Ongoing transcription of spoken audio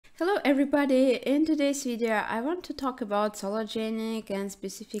Hello everybody, in today's video I want to talk about Sologenic and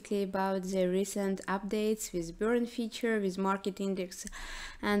specifically about the recent updates with burn feature, with market index,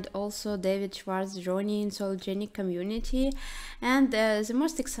 and also David Schwartz joining Sologenic community. And the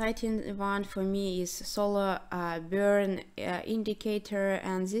most exciting one for me is Solo burn indicator,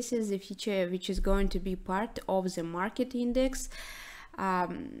 and this is the feature which is going to be part of the market index.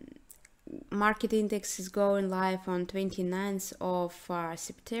 Market index is going live on 29th of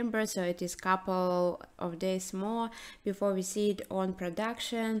September, so it is couple of days more before we see it on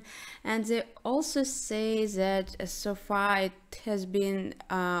production. And they also say that so far it has been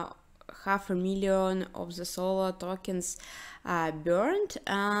 500,000 of the Solo tokens burned,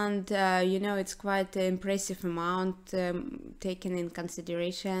 and you know, it's quite an impressive amount taken in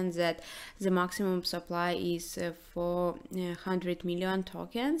consideration that the maximum supply is 400 million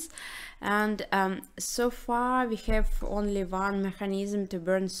tokens. And so far we have only one mechanism to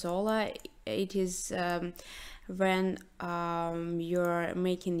burn Solo. It is when you're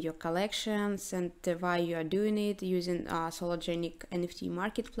making your collections, and why you are doing it using Sologenic NFT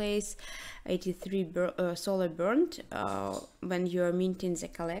marketplace. 83 Solo burned when you're minting the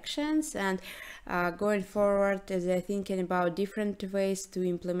collections, and going forward they're thinking about different ways to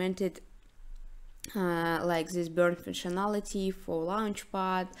implement it, like this burn functionality for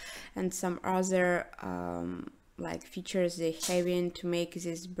Launchpad and some other like features they having to make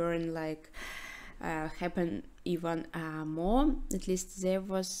this burn like happen even more. At least there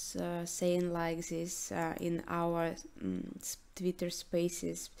was saying like this in our Twitter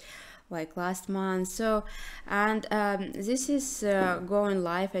spaces like last month. So, and this is going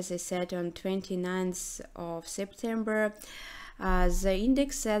live, as I said, on 29th of September. The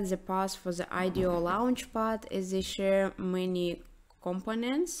index sets the path for the IDO Launchpad, as they share many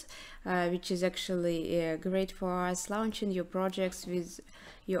components, which is actually great for us. Launching your projects with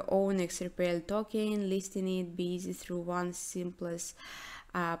your own XRPL token, listing it, be easy through one simplest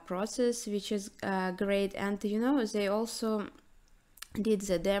process, which is great. And you know, they also did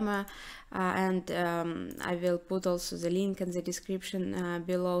the demo, and I will put also the link in the description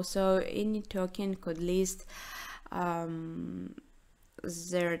below, so any token could list their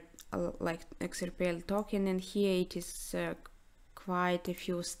like XRPL token, and here it is quite a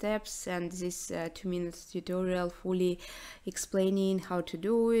few steps, and this 2-minute tutorial fully explaining how to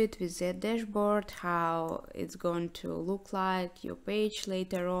do it with the dashboard, how it's going to look like your page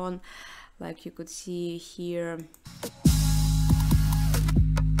later on, like you could see here.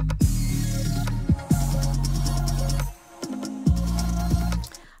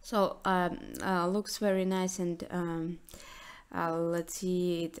 So looks very nice, and let's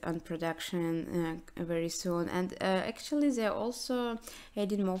see it on production very soon. And actually they're also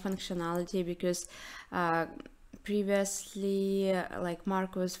adding more functionality, because previously like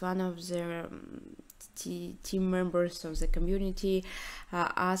Marcus, one of their team members of the community,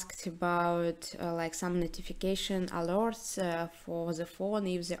 asked about like some notification alerts for the phone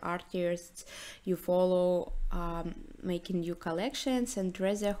if the artists you follow making new collections. And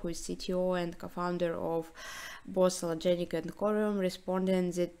Reza, who is CTO and co-founder of both Sologenic and Coreum,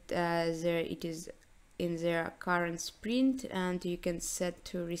 responded that there it is in their current sprint, and you can set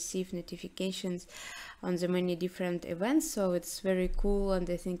to receive notifications on the many different events. So it's very cool, and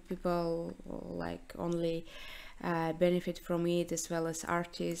I think people like only benefit from it, as well as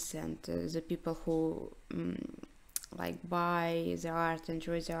artists and the people who like buy the art,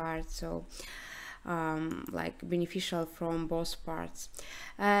 enjoy the art. So like beneficial from both parts.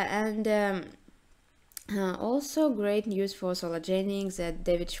 Also great news for Sologenic that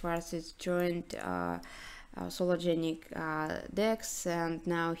David Schwartz has joined Sologenic DEX, and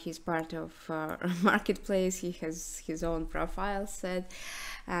now he's part of marketplace. He has his own profile set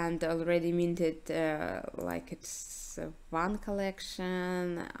and already minted like it's one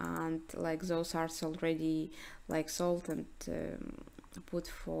collection, and like those arts already like sold and put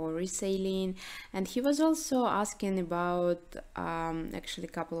for reselling. And he was also asking about actually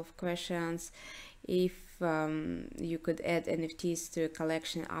a couple of questions, if you could add NFTs to a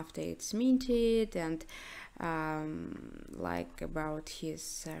collection after it's minted, and like about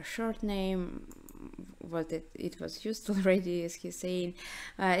his short name, what it was used already, as he's saying.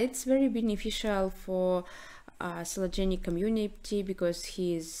 It's very beneficial for Sologenic community, because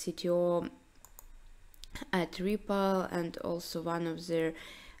he is CTO at Ripple and also one of their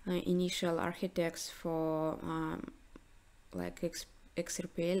initial architects for like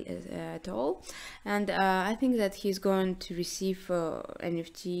XRPL at all. And I think that he's going to receive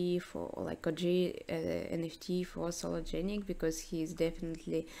NFT for like OG NFT for Sologenic, because he is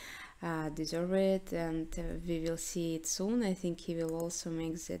definitely deserve it, and we will see it soon. I think he will also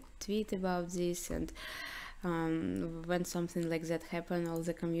make the tweet about this, and when something like that happen, all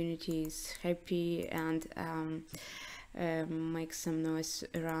the community is happy and make some noise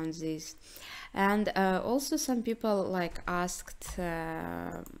around this. And also some people like asked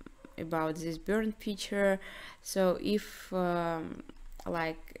about this burn feature. So if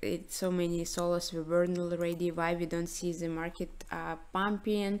like it's so many solos were burned already, why we don't see the market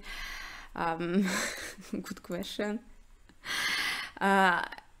pumping? Good question.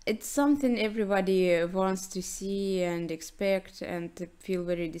 It's something everybody wants to see and expect, and feel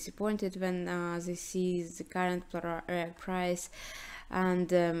very disappointed when they see the current price.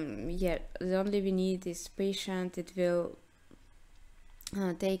 And yeah, the only we need is patience. It will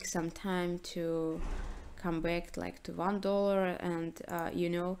take some time to come back like to $1, and you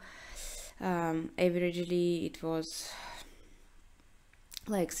know, averagely it was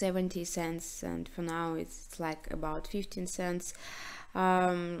like 70 cents, and for now it's like about 15 cents.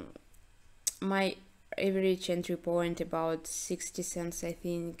 My average entry point about 60 cents, I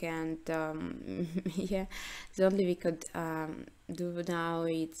think, and yeah, the only we could do now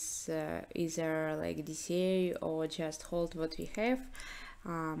it's either like DCA or just hold what we have.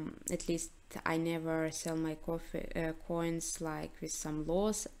 At least I never sell my coins like with some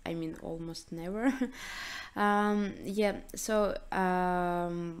loss. I mean, almost never. Yeah, so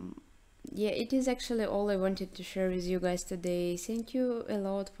yeah, it is actually all I wanted to share with you guys today. Thank you a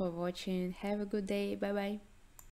lot for watching. Have a good day. Bye bye.